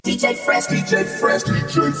DJ Fresh, DJ Fresh,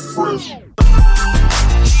 DJ Fresh.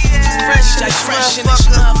 Fresh in this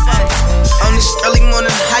motherfucker. On this early morning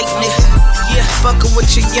hype, nigga. Yeah, fucking with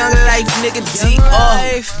your young life, nigga.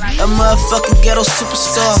 DR, a motherfucking ghetto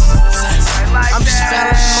superstar. I'm just found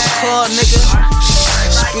in my car, nigga.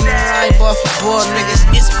 Spinning line bar for ball, niggas.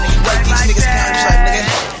 Like these niggas count like,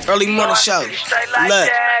 nigga. Early morning show. Look.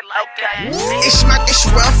 It's my dish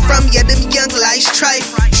where I'm from, yeah, them young lights try.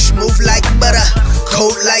 Smooth like butter,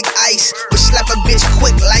 cold like ice. But slap a bitch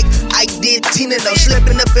quick like I did Tina, though.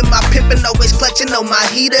 Slipping up in my pimpin', always clutching on my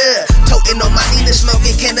heater. Toting on my Nina,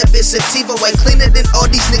 smoking cannabis sativa. Way cleaner than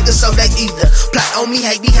all these niggas, so they either plot on me,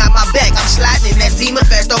 hate behind my back. I'm sliding in that demon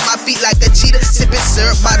fast on my feet like a cheetah. Sipping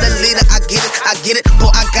syrup by the liter, I get it.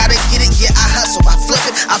 Boy, I gotta get it, yeah, I hustle. I flip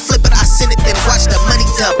it, I send it, then watch the money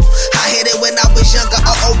double. High-headed when I was younger,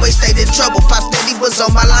 I always stayed in trouble. Pop Steady was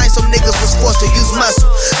on my line, so niggas was forced to use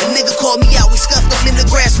muscle. A nigga called me out, we scuffed him in the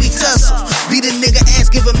grass, we tussle. Beat a nigga ass,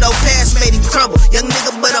 give him no pass, made him crumble. Young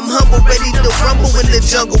nigga, but I'm humble, ready to rumble in the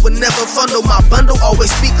jungle. Would never fundle my bundle, always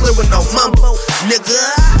speak clear with no mumble. Nigga,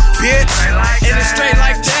 bitch, and it's straight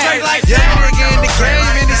like that. Young nigga in the game,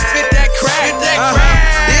 and he spit that crack.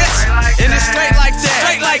 Bitch, and it's straight like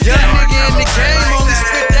that. Young nigga in the game,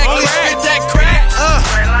 only spit that crack.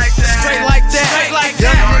 Straight like that.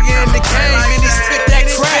 Young nigga in the game, and he spit that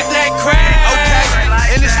crack.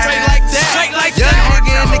 Okay, and it's straight like that. Young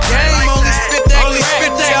nigga in the game, only spit that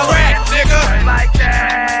crack, nigga. Straight like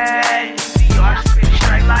that. DR spit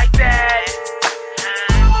straight like that.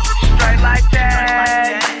 Straight like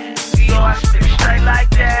that. DR spit straight like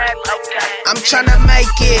that. Okay. I'm tryna make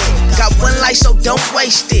it. Got one life, so don't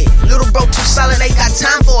waste it. Little bro too solid, ain't got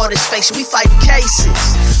time for all this fake shit. We fight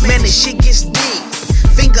cases. Man, this shit gets deep.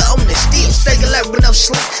 Finger on the steel, stay alert with no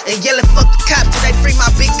sleep. And yelling fuck the cops till they free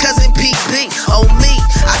my big cousin PB. On me,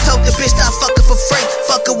 I told the bitch that I fuck her for free.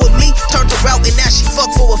 Fuck her with me, turned her out and now she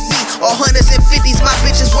fuck for a fee. All hundreds and fifties, my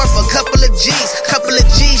bitch is worth a couple of G's,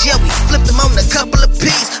 yeah, we flipped them on a couple of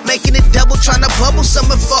P's. Making it double, tryna bubble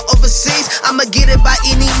something for overseas. I'ma get it by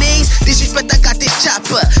any means. Disrespect, I got this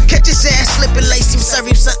chopper. Catch his ass slipping, lace him,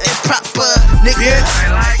 serve him something proper. Nigga, bitch,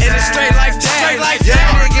 and it's straight like that.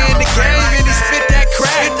 Young nigga in the game, and he spit that crack.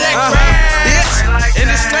 Bitch, and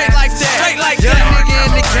it's straight like that. Young nigga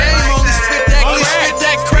in the game, only spit that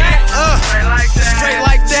crack. Straight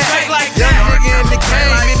like that. Young nigga in the game,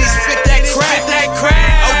 and he spit that crack.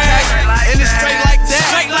 Okay, and it's straight like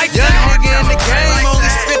that. Young nigga in the game, only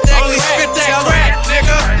spit that crack,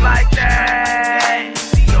 nigga. Straight like that.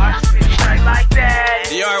 DR spit straight like that.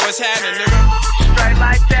 DR, what's happening, nigga? Straight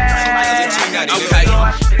like that. Okay,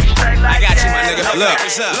 I got you, my nigga. Look,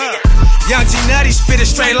 what's up? Young Nutty spit it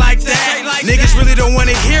straight like that. Niggas really don't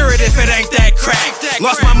wanna hear it if it ain't that crack.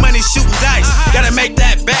 Lost my money shooting dice, gotta make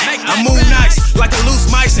that back. I move nice like a loose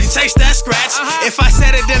mice and chase that scratch. If I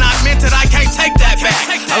said it, then I meant it, I can't take that back.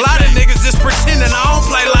 A lot of niggas just pretending I don't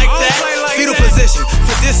play like that. Fetal position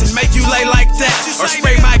for this and make you lay like that. Or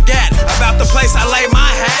spray my gat about the place I lay my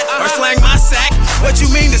hat. Or slang my sack. What you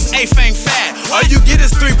mean this eighth ain't fat? All you get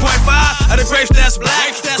is 3.5 of the grapes that's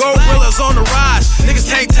black. Gorillas on the rise, niggas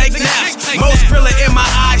can't take naps. Most Krilla in my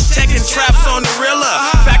eyes, checking traps on the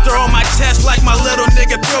Rilla. Factor on my chest like my little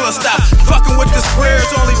nigga Thriller. Stop fucking with the squares,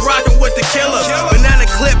 only rocking with the killers. Banana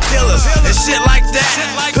clip killers and shit like that.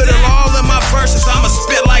 Put it all in my verses, I'ma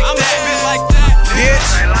spit like that.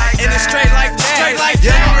 Bitch, and it's straight like that.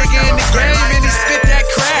 Young nigga in the game, and he spit that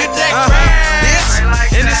crack. Bitch,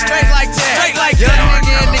 and it's straight like that. Young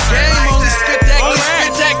nigga in the game, only spit that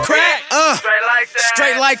crack.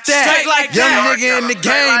 Straight like that. Young nigga in the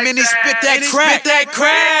game, and he spit that crack.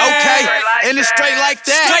 Okay, and it's straight like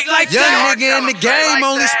that. Young nigga in the game,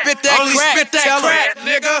 only spit that crack,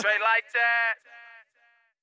 nigga. Straight like that.